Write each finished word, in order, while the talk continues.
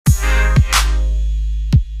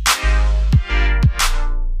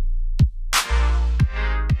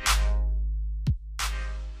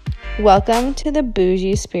Welcome to the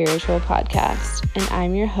Bougie Spiritual Podcast, and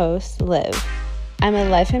I'm your host, Liv. I'm a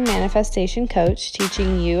life and manifestation coach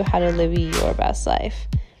teaching you how to live your best life.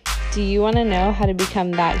 Do you want to know how to become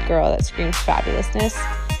that girl that screams fabulousness?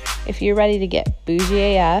 If you're ready to get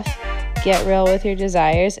bougie AF, get real with your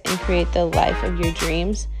desires, and create the life of your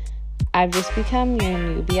dreams, I've just become your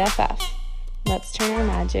new BFF. Let's turn our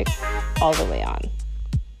magic all the way on.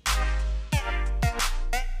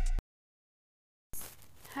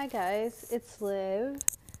 Hi guys, it's Liv.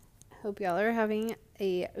 Hope y'all are having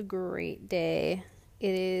a great day.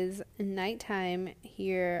 It is nighttime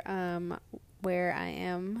here where I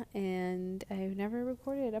am, and I've never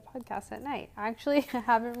recorded a podcast at night. Actually, I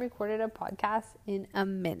haven't recorded a podcast in a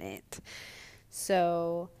minute.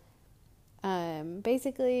 So,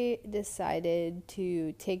 basically decided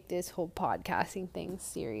to take this whole podcasting thing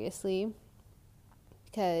seriously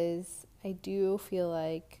because I do feel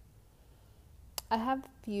like I have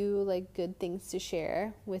a few good things to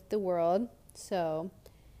share with the world. So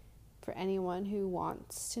for anyone who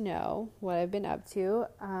wants to know what I've been up to,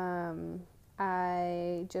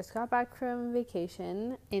 I just got back from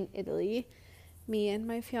vacation in Italy. Me and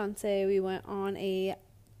my fiance, we went on a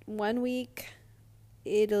 1-week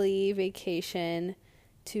Italy vacation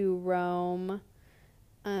to Rome,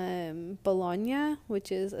 Bologna,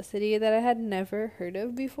 which is a city that I had never heard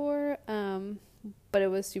of before. But it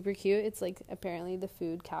was super cute. It's apparently the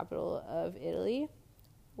food capital of Italy,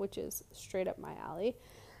 which is straight up my alley.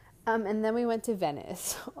 And then we went to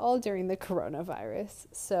Venice, all during the coronavirus.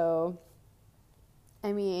 So,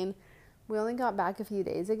 I mean, we only got back a few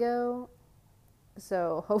days ago.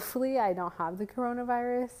 So hopefully I don't have the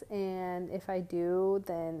coronavirus. And if I do,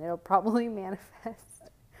 then it'll probably manifest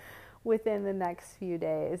within the next few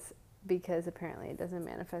days. Because apparently it doesn't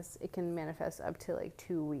manifest. It can manifest up to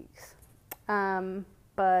 2 weeks.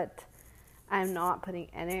 But I'm not putting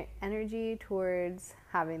energy towards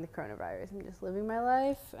having the coronavirus. I'm just living my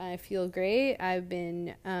life. I feel great. I've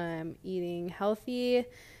been eating healthy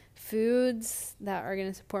foods that are going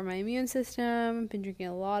to support my immune system. I've been drinking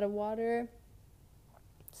a lot of water.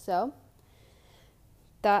 So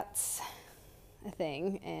that's a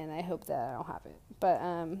thing, and I hope that I don't have it. But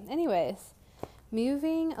anyways,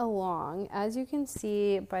 moving along, as you can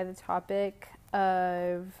see by the topic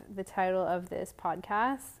of the title of this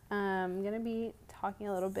podcast, I'm going to be talking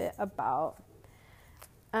a little bit about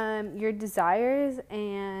your desires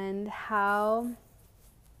and how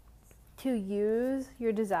to use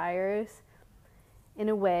your desires in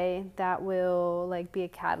a way that will be a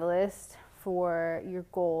catalyst for your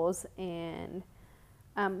goals and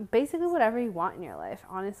basically whatever you want in your life.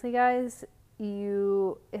 Honestly, guys,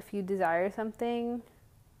 if you desire something,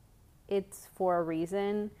 it's for a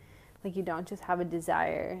reason. You don't just have a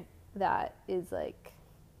desire that is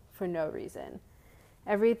for no reason.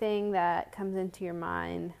 Everything that comes into your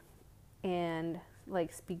mind and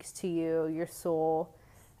speaks to you, your soul,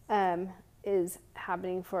 is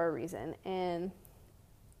happening for a reason. And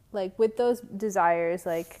with those desires,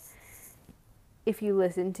 if you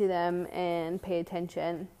listen to them and pay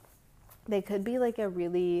attention, they could be a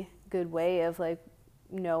really good way of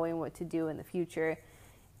knowing what to do in the future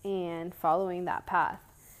and following that path.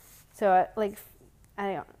 So,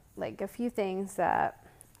 a few things that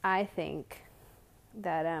I think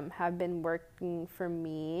that have been working for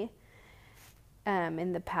me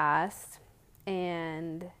in the past,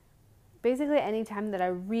 and basically anytime that I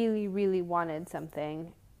really, really wanted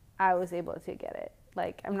something, I was able to get it.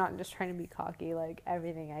 I'm not just trying to be cocky,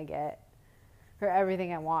 everything I get, or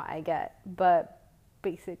everything I want, I get, but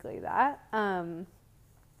basically that.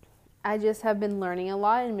 I just have been learning a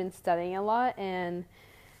lot and been studying a lot, and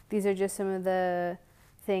these are just some of the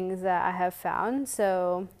things that I have found.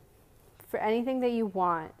 So for anything that you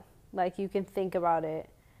want, you can think about it.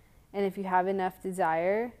 And if you have enough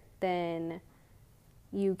desire, then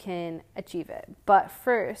you can achieve it. But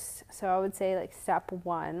first, so I would say step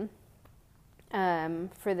 1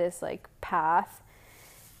 for this path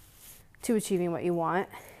to achieving what you want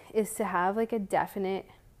is to have a definite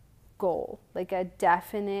goal, a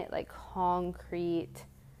definite concrete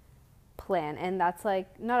plan. And that's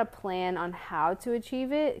not a plan on how to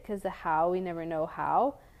achieve it, because the how, we never know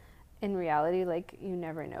how. In reality, you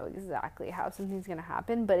never know exactly how something's going to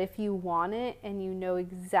happen. But if you want it and you know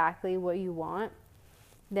exactly what you want,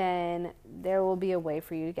 then there will be a way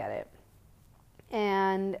for you to get it.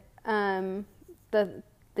 And the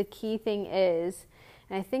key thing is,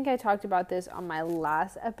 and I think I talked about this on my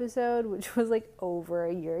last episode, which was over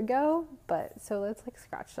a year ago, but so let's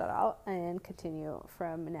scratch that out and continue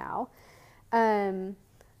from now. You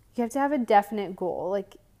have to have a definite goal.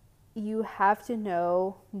 You have to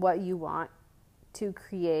know what you want to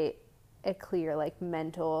create a clear, like,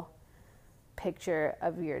 mental picture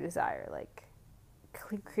of your desire. Like,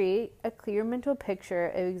 create a clear mental picture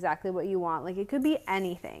of exactly what you want. Like, it could be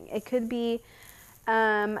anything. It could be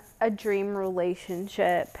a dream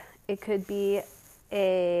relationship. It could be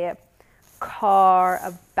a car,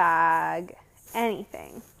 a bag,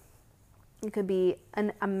 anything. It could be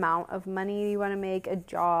an amount of money you want to make, a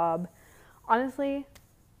job. Honestly,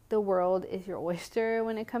 the world is your oyster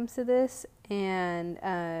when it comes to this. And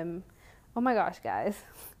oh my gosh, guys,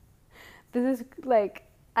 this is like,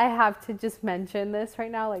 I have to just mention this right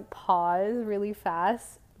now, like, pause really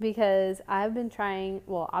fast, because I've been trying,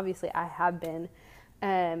 well, obviously I have been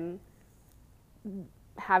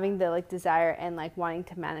having the, like, desire and, like, wanting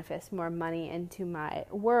to manifest more money into my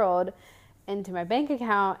world, into my bank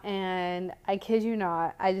account, and I kid you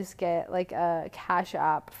not, I just get, like, a Cash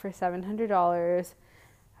App for $700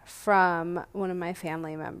 from one of my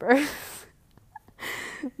family members.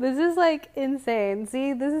 This is, like, insane.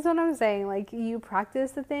 See, this is what I'm saying. Like, you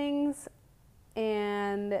practice the things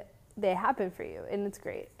and they happen for you, and it's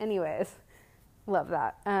great. Anyways, love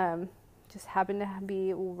that. Just happened to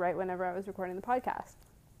be right whenever I was recording the podcast.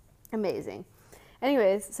 Amazing.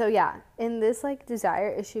 Anyways, so yeah, in this, like, desire,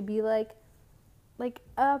 it should be like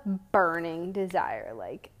a burning desire,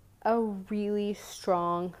 like a really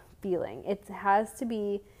strong feeling. It has to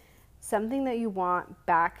be something that you want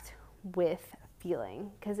backed with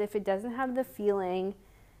feeling, because if it doesn't have the feeling,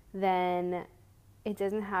 then it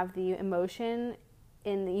doesn't have the emotion,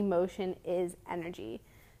 and the emotion is energy.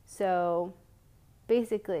 So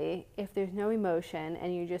basically, if there's no emotion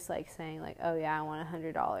and you're just, like, saying, like, oh yeah, I want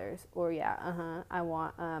 $100, or yeah, I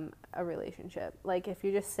want a relationship, like, if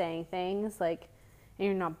you're just saying things, like, and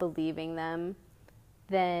you're not believing them,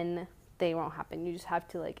 then they won't happen. You just have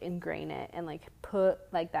to, like, ingrain it and, like, put,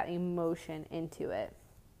 like, that emotion into it.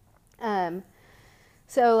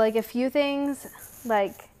 So, like, a few things,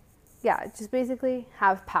 like, yeah, just basically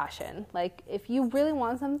have passion. Like, if you really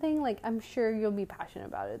want something, like, I'm sure you'll be passionate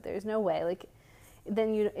about it. There's no way, like,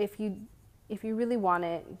 then if you really want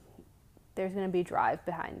it, there's going to be drive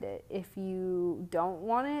behind it. If you don't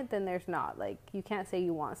want it, then there's not. Like, you can't say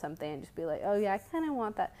you want something and just be like, oh yeah, I kind of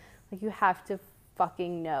want that. Like, you have to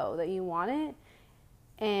fucking know that you want it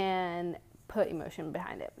and put emotion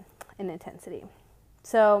behind it and intensity.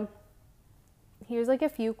 So here's, like, a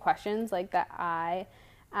few questions, like, that I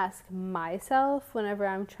ask myself whenever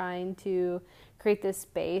I'm trying to create this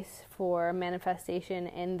space for manifestation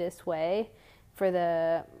in this way for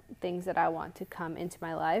the things that I want to come into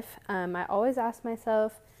my life. I always ask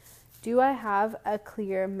myself, do I have a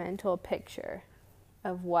clear mental picture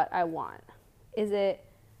of what I want? Is it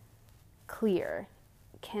clear?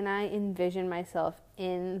 Can I envision myself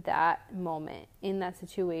in that moment, in that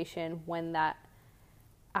situation, when that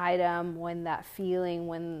item, when that feeling,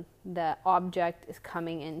 when the object is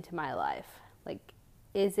coming into my life? Like,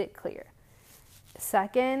 is it clear?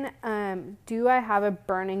 Second, do I have a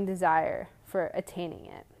burning desire for attaining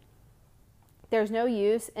it? There's no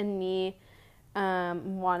use in me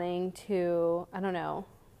wanting to, I don't know,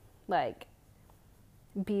 like,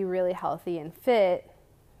 be really healthy and fit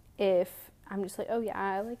if I'm just like, oh yeah,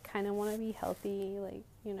 I, like, kind of want to be healthy, like,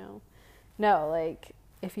 you know. No, like,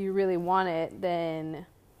 if you really want it, then,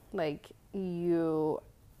 like, you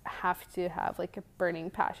have to have, like, a burning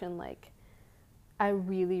passion, like, I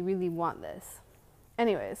really, really want this.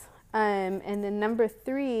 Anyways, and then number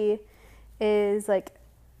 3 is, like,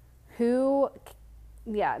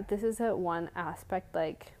 this is one aspect,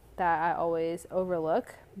 like, that I always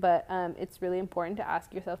overlook, but it's really important to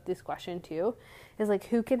ask yourself this question too, is, like,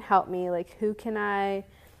 who can help me? Like, who can I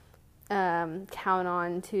count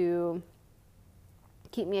on to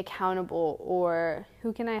keep me accountable, or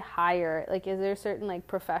who can I hire? Like, is there a certain, like,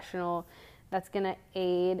 professional that's gonna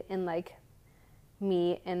aid in, like,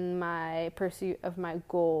 me in my pursuit of my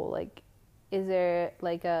goal? Like, is there,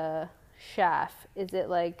 like, a chef? Is it,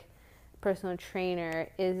 like, personal trainer?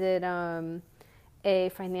 Is it a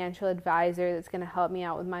financial advisor that's going to help me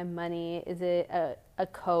out with my money? Is it a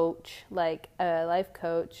coach, like a life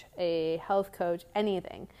coach, a health coach,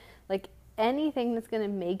 anything? Like, anything that's going to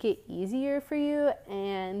make it easier for you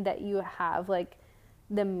and that you have, like,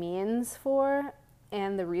 the means for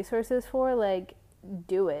and the resources for, like,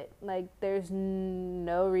 do it. Like, there's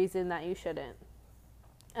no reason that you shouldn't.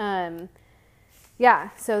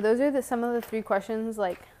 So those are some of the 3 questions,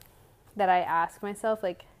 like, that I ask myself,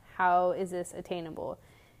 like, how is this attainable?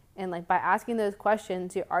 And, like, by asking those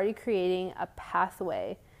questions, you're already creating a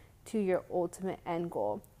pathway to your ultimate end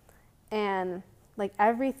goal. And, like,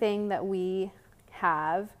 everything that we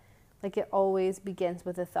have, like, it always begins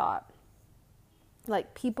with a thought.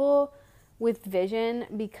 Like, people with vision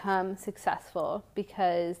become successful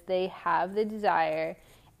because they have the desire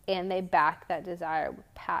and they back that desire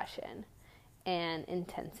with passion and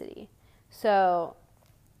intensity. So,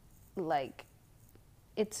 like,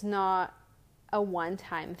 it's not a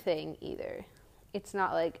one-time thing either. It's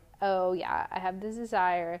not like, oh yeah, I have this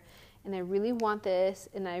desire and I really want this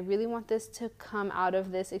and I really want this to come out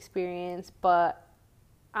of this experience, but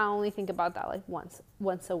I only think about that like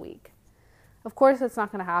once a week. Of course that's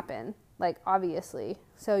not going to happen, like, obviously.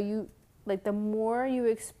 So you, like, the more you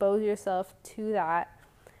expose yourself to that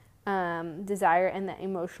desire and the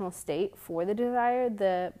emotional state for the desire,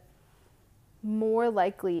 the more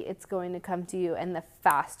likely it's going to come to you and the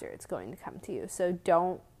faster it's going to come to you. So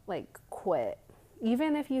don't, like, quit.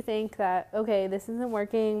 Even if you think that, okay, this isn't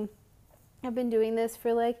working, I've been doing this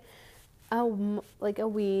for like a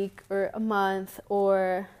week or a month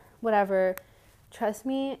or whatever. Trust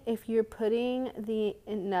me, if you're putting the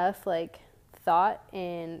enough like thought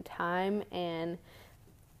and time and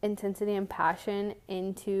intensity and passion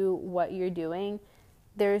into what you're doing,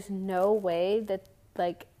 there's no way that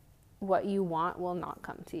like what you want will not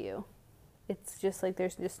come to you. It's just like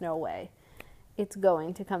there's just no way it's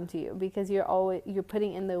going to come to you because you're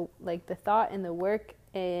putting in the like the thought and the work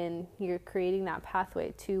and you're creating that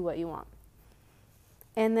pathway to what you want.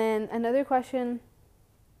 And then another question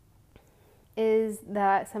is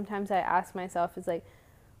that sometimes I ask myself is like,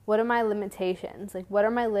 what are my limitations? Like, what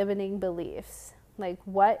are my limiting beliefs? Like,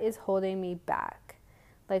 what is holding me back?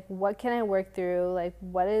 Like, what can I work through? Like,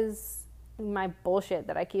 what is my bullshit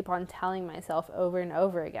that I keep on telling myself over and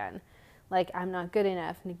over again? Like, I'm not good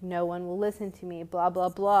enough. No one will listen to me, blah, blah,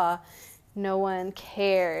 blah. No one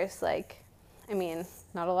cares. Like, I mean,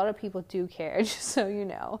 not a lot of people do care, just so you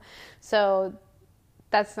know. So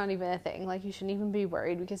that's not even a thing. Like, you shouldn't even be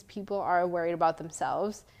worried because people are worried about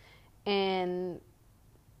themselves. And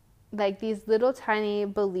like these little tiny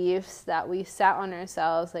beliefs that we set on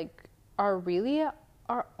ourselves, like, are really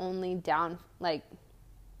our only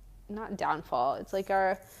not downfall. It's like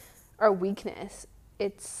our weakness.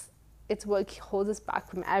 It's what holds us back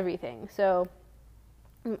from everything. So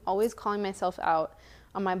I'm always calling myself out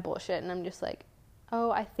on my bullshit, and I'm just like,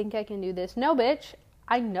 oh, I think I can do this. No, bitch,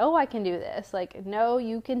 I know I can do this. Like, no,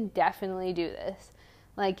 you can definitely do this.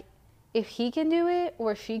 Like, if he can do it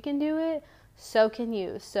or she can do it, so can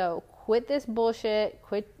you. So quit this bullshit,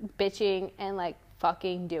 quit bitching, and like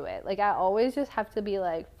fucking do it. Like, I always just have to be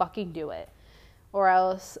like, fucking do it, or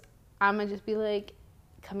else I'm gonna just be like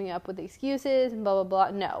coming up with excuses and blah blah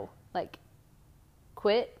blah. No, like,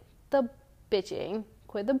 quit the bitching,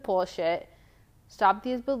 quit the bullshit, stop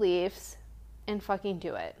these beliefs, and fucking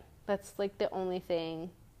do it. That's like the only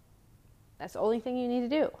thing. That's the only thing you need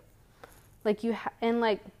to do. Like, and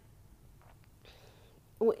like,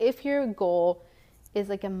 if your goal is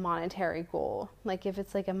like a monetary goal, like if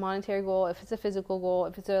it's like a monetary goal, if it's a physical goal,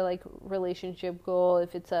 if it's a like relationship goal,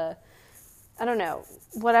 if it's a, I don't know,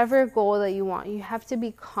 whatever goal that you want, you have to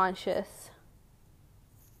be conscious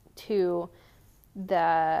to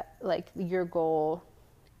the, like, your goal,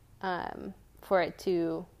 for it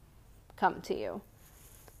to come to you.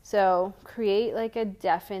 So create like a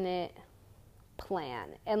definite plan.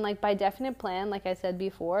 And like, by definite plan, like I said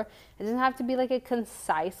before, it doesn't have to be like a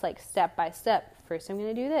concise, like, step by step. First I'm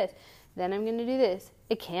going to do this, then I'm going to do this.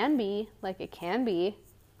 It can be.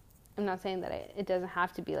 I'm not saying that it doesn't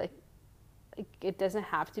have to be like it doesn't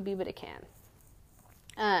have to be, but it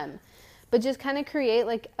can. But just kind of create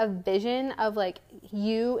like a vision of like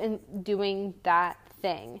you and doing that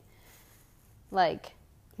thing. Like,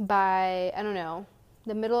 by, I don't know,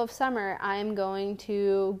 the middle of summer, I'm going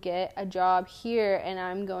to get a job here and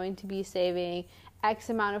I'm going to be saving X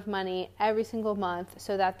amount of money every single month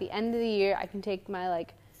so that at the end of the year I can take my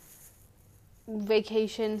like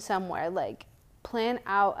vacation somewhere. Like, plan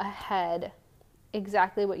out ahead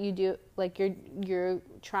exactly what you do, like you're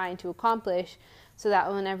trying to accomplish, so that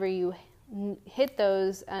whenever you hit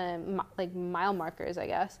those like mile markers, I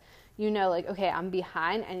guess, you know, like, okay, I'm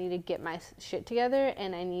behind, I need to get my shit together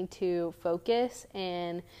and I need to focus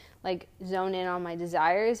and like zone in on my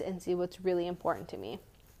desires and see what's really important to me.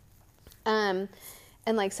 And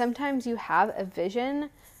like, sometimes you have a vision,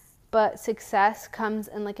 but success comes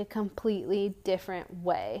in like a completely different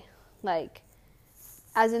way. Like,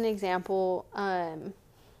 as an example,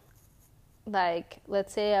 like,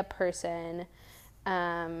 let's say a person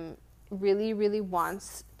really, really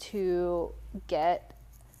wants to get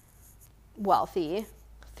wealthy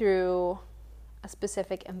through a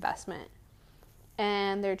specific investment.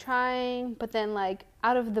 And they're trying, but then like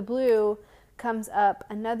out of the blue comes up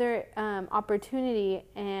another opportunity,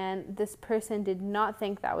 and this person did not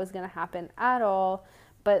think that was going to happen at all,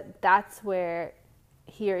 but that's where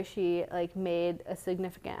he or she like made a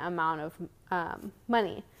significant amount of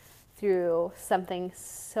money through something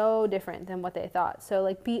so different than what they thought. So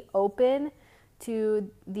like be open to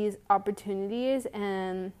these opportunities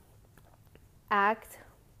and act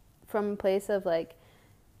from a place of like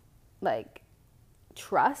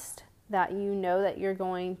trust that you know that you're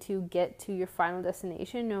going to get to your final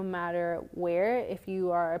destination no matter where. If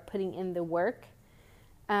you are putting in the work,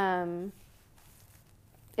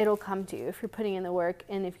 it'll come to you if you're putting in the work,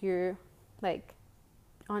 and if you're like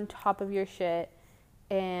on top of your shit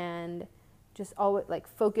and just always like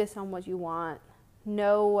focus on what you want,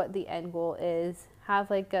 know what the end goal is, have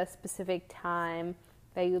like a specific time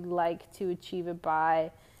that you'd like to achieve it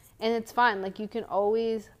by, and it's fine. Like you can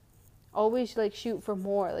always like shoot for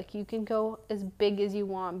more. Like you can go as big as you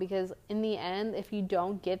want, because in the end, if you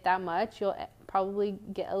don't get that much, you'll probably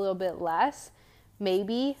get a little bit less,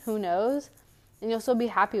 maybe, who knows, and you'll still be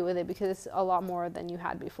happy with it because it's a lot more than you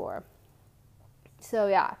had before. So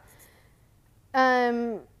yeah,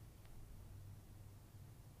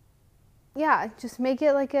 just make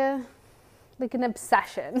it like an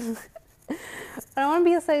obsession. I don't want to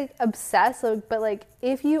be like obsessed, but like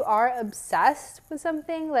if you are obsessed with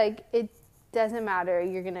something, like it doesn't matter.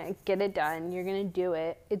 You're gonna get it done. You're gonna do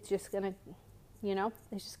it. It's just gonna,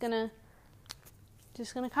 it's just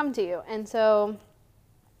gonna come to you. And so,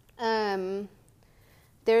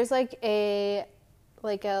 there's like a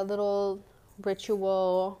little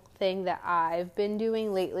ritual thing that I've been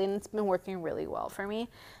doing lately, and it's been working really well for me.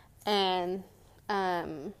 And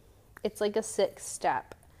it's like a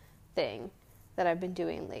 6-step thing that I've been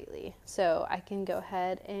doing lately. So I can go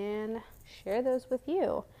ahead and share those with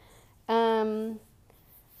you.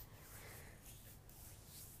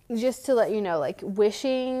 Just to let you know, like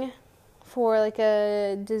wishing for like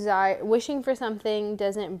a desire, wishing for something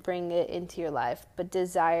doesn't bring it into your life, but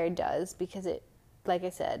desire does, because it, like I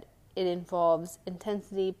said, it involves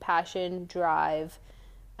intensity, passion, drive,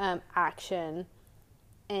 action,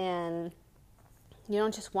 and you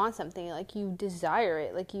don't just want something, like you desire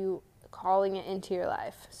it, like you calling it into your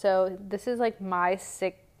life. So this is like my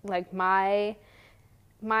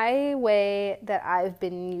way that I've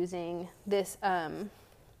been using this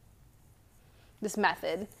this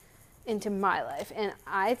method into my life, and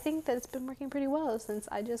I think that it's been working pretty well since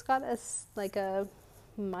I just got a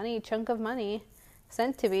chunk of money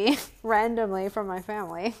sent to me randomly from my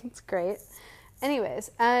family. It's great. Anyways,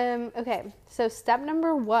 okay, so step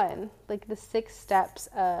number 1, like the 6 steps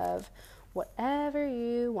of whatever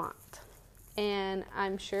you want. And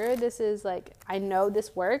I'm sure this is like, I know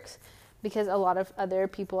this works because a lot of other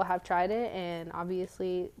people have tried it, and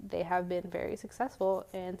obviously they have been very successful.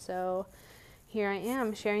 And so here I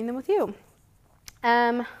am sharing them with you.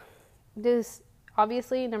 This,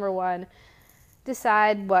 obviously, number 1,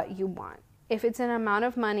 decide what you want. If it's an amount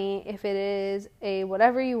of money, if it is a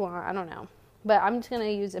whatever you want, I don't know. But I'm just going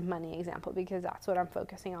to use a money example because that's what I'm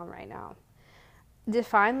focusing on right now.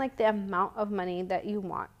 Define like the amount of money that you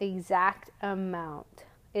want, exact amount.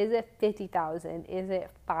 Is it $50,000? Is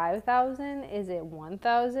it $5,000? Is it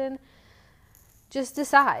 $1,000? Just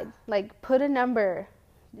decide. Like put a number.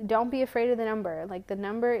 Don't be afraid of the number. Like the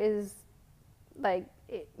number is like,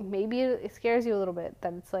 maybe it scares you a little bit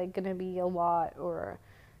that it's like going to be a lot, or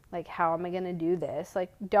like how am I going to do this?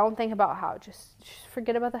 Like don't think about how. Just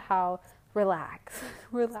forget about the how. Relax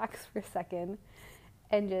for a second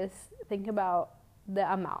and just think about the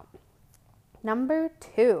amount. Number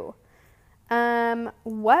 2,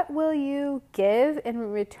 what will you give in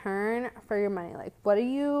return for your money? Like what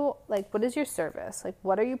is your service? Like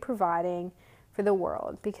what are you providing for the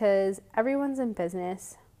world? Because everyone's in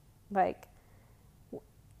business, like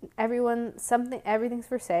everything's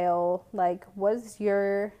for sale. Like what is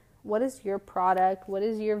your product? What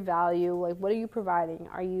is your value? Like what are you providing?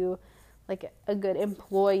 Are you like a good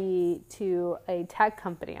employee to a tech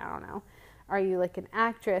company? I don't know. Are you like an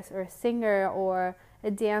actress or a singer or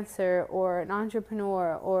a dancer or an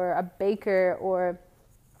entrepreneur or a baker or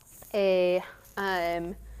a,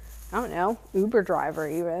 I don't know, Uber driver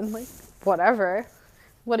even, like whatever.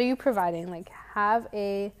 What are you providing? Like have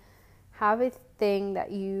a thing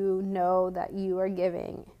that you know that you are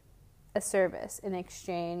giving a service in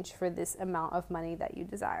exchange for this amount of money that you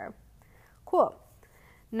desire. Cool.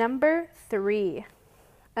 Number 3,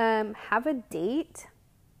 have a date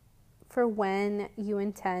for when you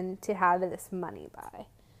intend to have this money by.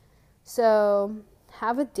 So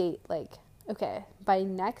have a date, like, okay, by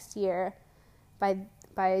next year, by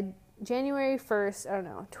January 1st, I don't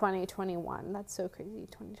know, 2021. That's so crazy.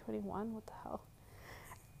 2021? What the hell?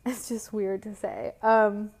 It's just weird to say.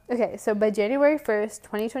 Okay, so by January 1st,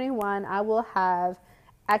 2021, I will have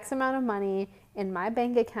X amount of money in my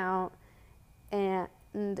bank account.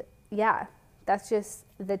 And yeah, that's just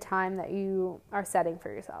the time that you are setting for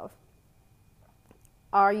yourself.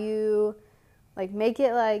 Are you, like, make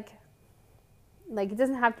it like it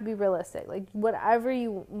doesn't have to be realistic. Like, whenever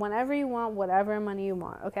you want, whatever money you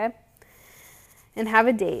want, okay? And have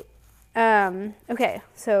a date. Okay,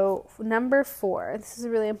 so number 4, this is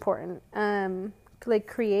really important. Like,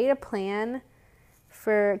 create a plan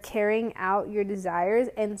for carrying out your desires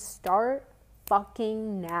and start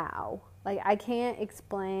fucking now. Like, I can't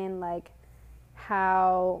explain, like,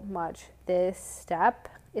 how much this step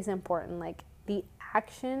is important. Like, the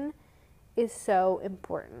action is so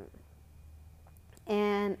important.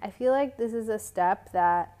 And I feel like this is a step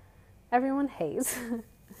that everyone hates,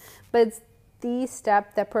 but it's the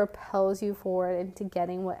step that propels you forward into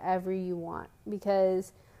getting whatever you want.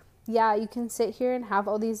 Because, yeah, you can sit here and have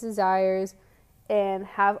all these desires and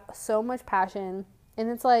have so much passion. And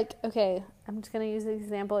it's like, okay, I'm just going to use the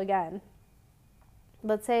example again.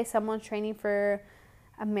 Let's say someone's training for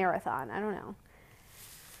a marathon. I don't know.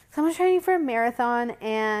 Someone's training for a marathon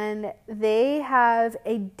and they have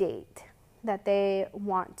a date that they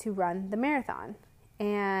want to run the marathon.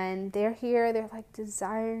 And they're here, they're like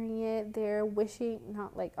desiring it, they're wishing,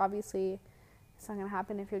 not like, obviously it's not going to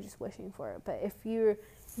happen if you're just wishing for it, but if you're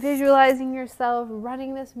visualizing yourself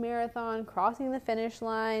running this marathon, crossing the finish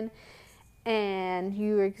line, and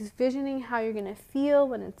you're envisioning how you're going to feel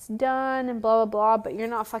when it's done and blah, blah, blah, but you're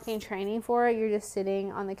not fucking training for it, you're just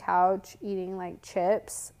sitting on the couch eating like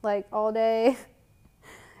chips like all day,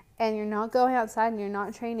 and you're not going outside and you're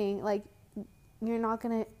not training, like, you're not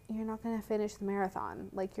gonna finish the marathon.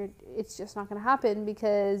 Like, it's just not gonna happen,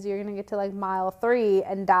 because you're gonna get to like mile 3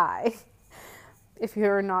 and die if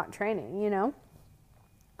you're not training, you know?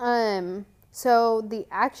 So the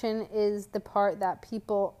action is the part that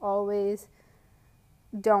people always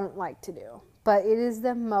don't like to do, but it is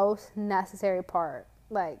the most necessary part,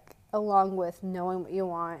 like, along with knowing what you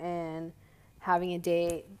want and having a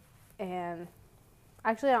date. And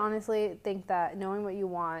actually, I honestly think that knowing what you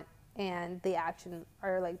want and the action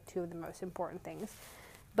are like 2 of the most important things.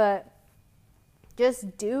 But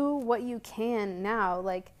just do what you can now.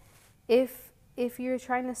 Like, if you're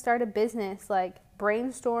trying to start a business, like,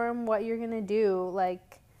 brainstorm what you're gonna do.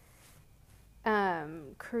 Like,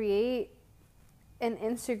 create an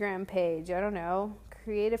Instagram page. I don't know.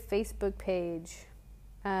 Create a Facebook page.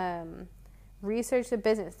 Research the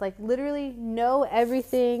business. Like, literally know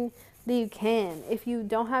everything that you can. If you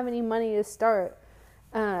don't have any money to start,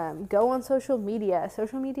 go on social media.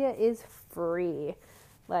 Social media is free.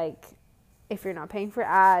 Like, if you're not paying for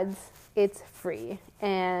ads, it's free.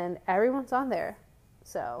 And everyone's on there.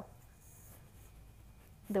 So,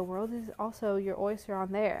 the world is also your oyster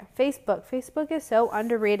on there. Facebook is so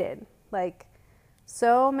underrated. Like,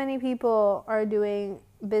 so many people are doing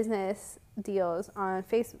business deals on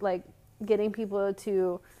Facebook, like, getting people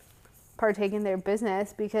to partake in their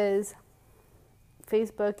business, because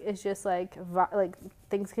Facebook is just like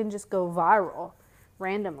things can just go viral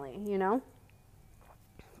randomly, you know?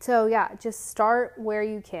 So yeah, just start where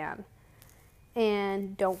you can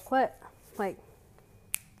and don't quit. Like,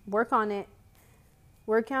 work on it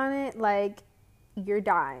like you're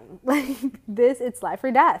dying. Like, it's life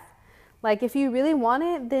or death. Like, if you really want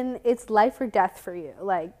it, then it's life or death for you.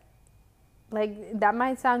 Like that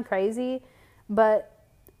might sound crazy, but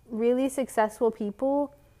really successful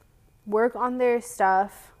people work on their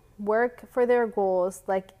stuff, work for their goals,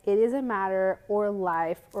 like it is a matter or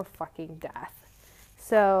life or fucking death.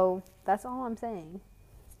 So that's all I'm saying.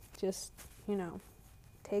 Just,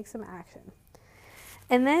 take some action.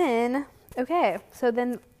 And then, okay, so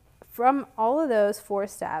then from all of those 4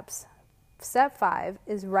 steps, step 5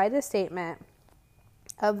 is write a statement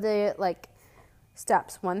of the,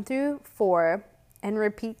 steps 1 through 4 and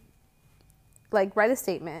repeat, write a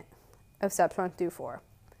statement of steps 1 through 4.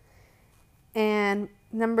 And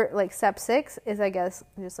step 6 is, I guess,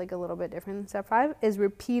 just a little bit different than step 5, is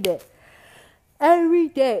repeat it every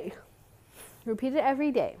day. Repeat it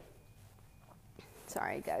every day.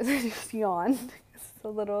 Sorry, guys, I just yawned.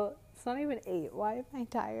 It's not even 8. Why am I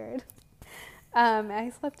tired?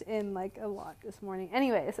 I slept in, a lot this morning.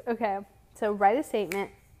 Anyways, okay, so write a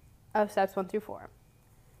statement of steps 1 through 4.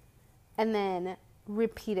 And then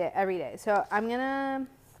repeat it every day. So I'm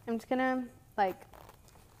just gonna,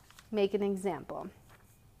 make an example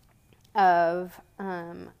of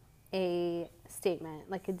a statement,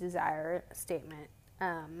 a desire statement,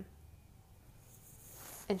 and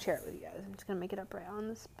share it with you guys. I'm just going to make it up right on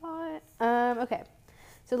the spot. Okay,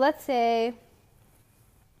 so let's say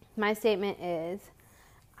my statement is,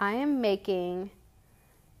 I am making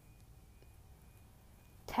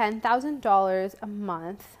 $10,000 a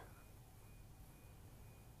month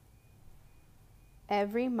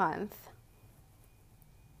every month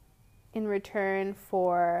in return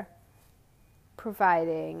for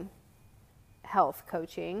providing health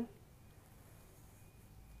coaching.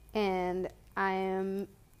 And I am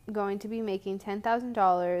going to be making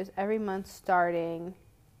 $10,000 every month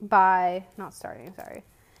by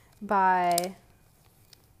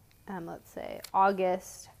let's say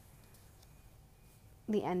August,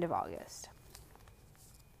 the end of August.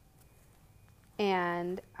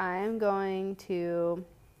 And I'm going to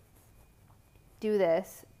do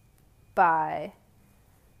this by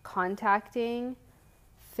contacting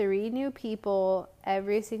 3 new people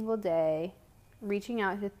every single day, reaching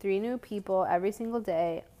out to 3 new people every single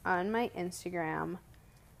day on my Instagram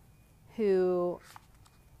who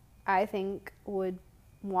I think would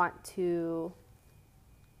want to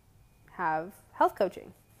have health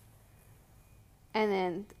coaching. And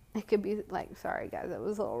then it could be like, sorry guys, that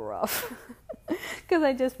was a little rough because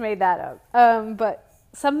I just made that up. But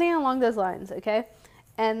something along those lines, okay?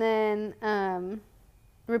 And then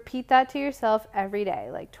repeat that to yourself every day,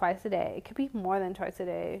 like twice a day. It could be more than twice a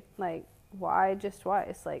day. Like, why just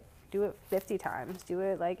twice? Like, do it 50 times. Do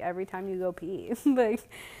it like every time you go pee. Like,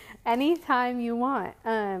 anytime you want.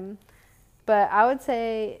 But I would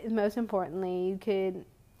say, most importantly, you could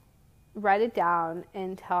write it down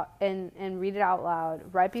and read it out loud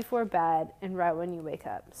right before bed and right when you wake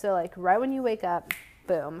up. So, like, right when you wake up,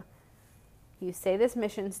 boom, you say this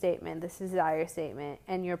mission statement, this desire statement,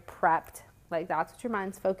 and you're prepped. Like, that's what your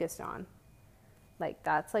mind's focused on. Like,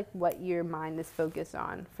 that's, like, what your mind is focused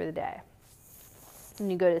on for the day. When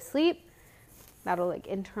you go to sleep, that'll, like,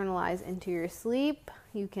 internalize into your sleep.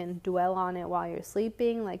 You can dwell on it while you're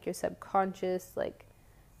sleeping. Like, your subconscious, like,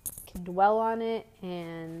 can dwell on it,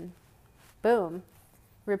 and boom.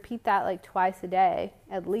 Repeat that, like, twice a day,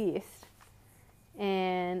 at least.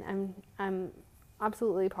 And I'm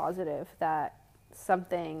absolutely positive that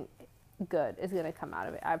something good is going to come out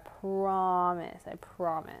of it. I promise.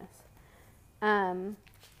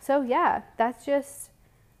 So yeah, that's just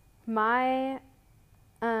my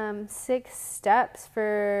 6 steps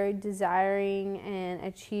for desiring and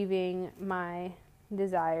achieving my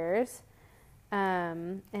desires.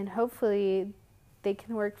 And hopefully they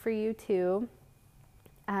can work for you too.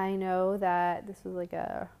 I know that this was like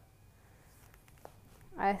I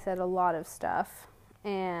said a lot of stuff,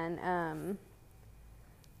 and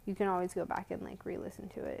you can always go back and like re-listen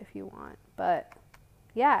to it if you want. But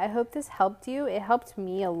yeah, I hope this helped you. It helped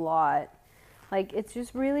me a lot. Like, it's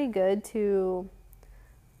just really good to,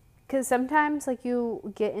 because sometimes like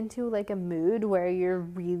you get into like a mood where you're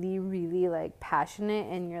really, really like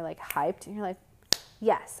passionate and you're like hyped and you're like,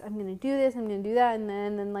 yes, I'm going to do this, I'm going to do that. And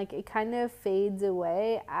then like it kind of fades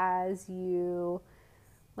away as you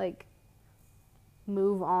like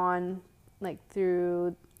move on like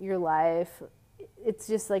through your life. It's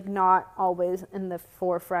just like not always in the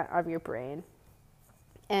forefront of your brain.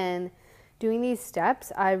 And doing these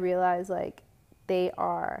steps, I realize like they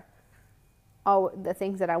are all the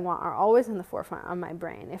things that I want are always in the forefront of my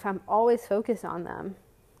brain. If I'm always focused on them,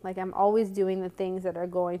 like I'm always doing the things that are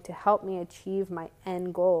going to help me achieve my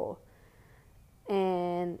end goal.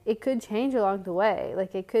 And it could change along the way.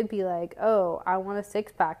 Like it could be like, oh, I want a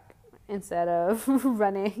 6-pack instead of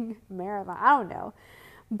running a marathon. I don't know.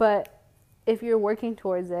 But if you're working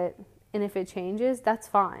towards it and if it changes, that's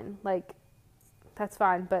fine. Like, that's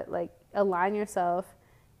fine. But like, align yourself,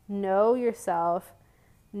 know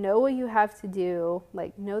what you have to do,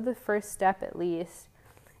 like know the first step at least.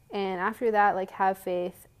 And after that, like have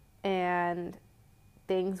faith, and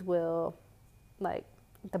things will, like,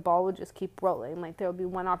 the ball will just keep rolling. Like there will be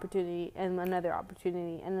one opportunity and another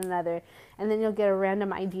opportunity and another. And then you'll get a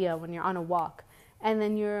random idea when you're on a walk. And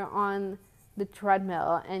then you're on the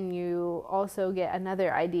treadmill and you also get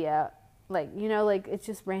another idea. Like, you know, like it's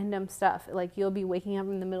just random stuff. Like you'll be waking up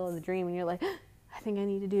in the middle of the dream and you're like, I think I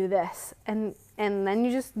need to do this. And then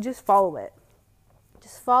you just follow it.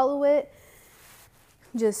 Just follow it.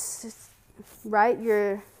 Just write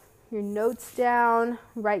your notes down,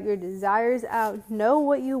 write your desires out, know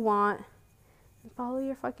what you want, and follow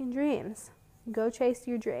your fucking dreams. Go chase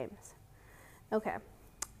your dreams. Okay,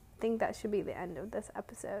 I think that should be the end of this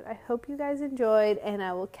episode. I hope you guys enjoyed, and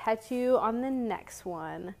I will catch you on the next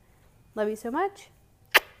one. Love you so much.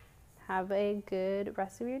 Have a good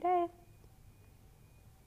rest of your day.